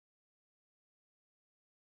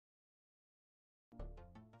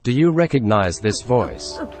Do you recognize this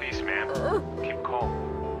voice? Please, ma'am, keep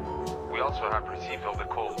calm. We also have received all the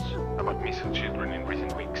calls about missing children in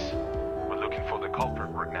recent weeks. We're looking for the culprit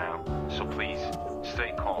right now, so please,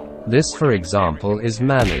 stay calm. This, for example, is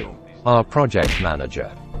Manu, our project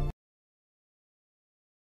manager.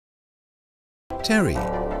 Terry,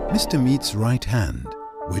 Mr. Meat's right hand,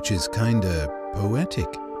 which is kinda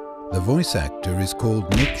poetic. The voice actor is called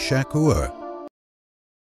Nick Shakur.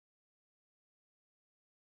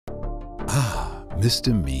 Ah,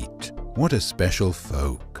 Mr. Meat, what a special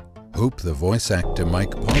folk. Hope the voice actor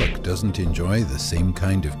Mike Pollock doesn't enjoy the same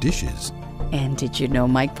kind of dishes. And did you know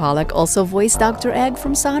Mike Pollock also voiced Dr. Egg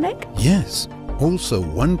from Sonic? Yes, also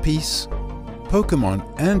One Piece, Pokemon,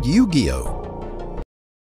 and Yu-Gi-Oh!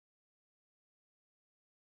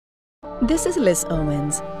 This is Liz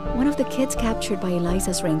Owens, one of the kids captured by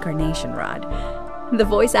Eliza's reincarnation rod. The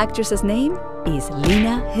voice actress's name is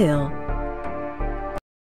Lena Hill.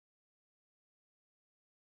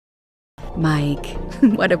 Mike,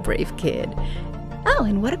 what a brave kid. Oh,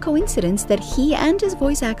 and what a coincidence that he and his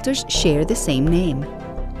voice actors share the same name.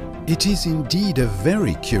 It is indeed a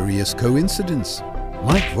very curious coincidence.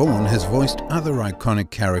 Mike Vaughn has voiced other iconic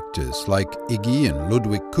characters like Iggy and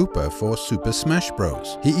Ludwig Koopa for Super Smash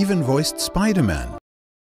Bros. He even voiced Spider-Man.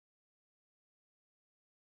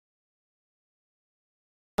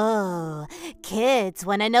 Oh, kids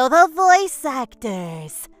want to know the voice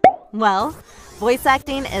actors. Well, voice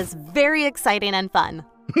acting is very exciting and fun.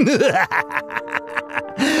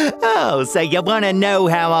 Oh, so you want to know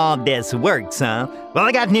how all this works, huh? Well,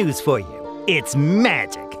 I got news for you. It's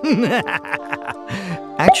magic.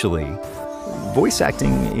 Actually, voice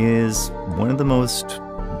acting is one of the most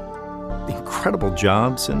incredible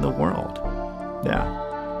jobs in the world. Yeah,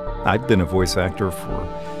 I've been a voice actor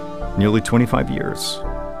for nearly 25 years.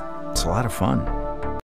 It's a lot of fun.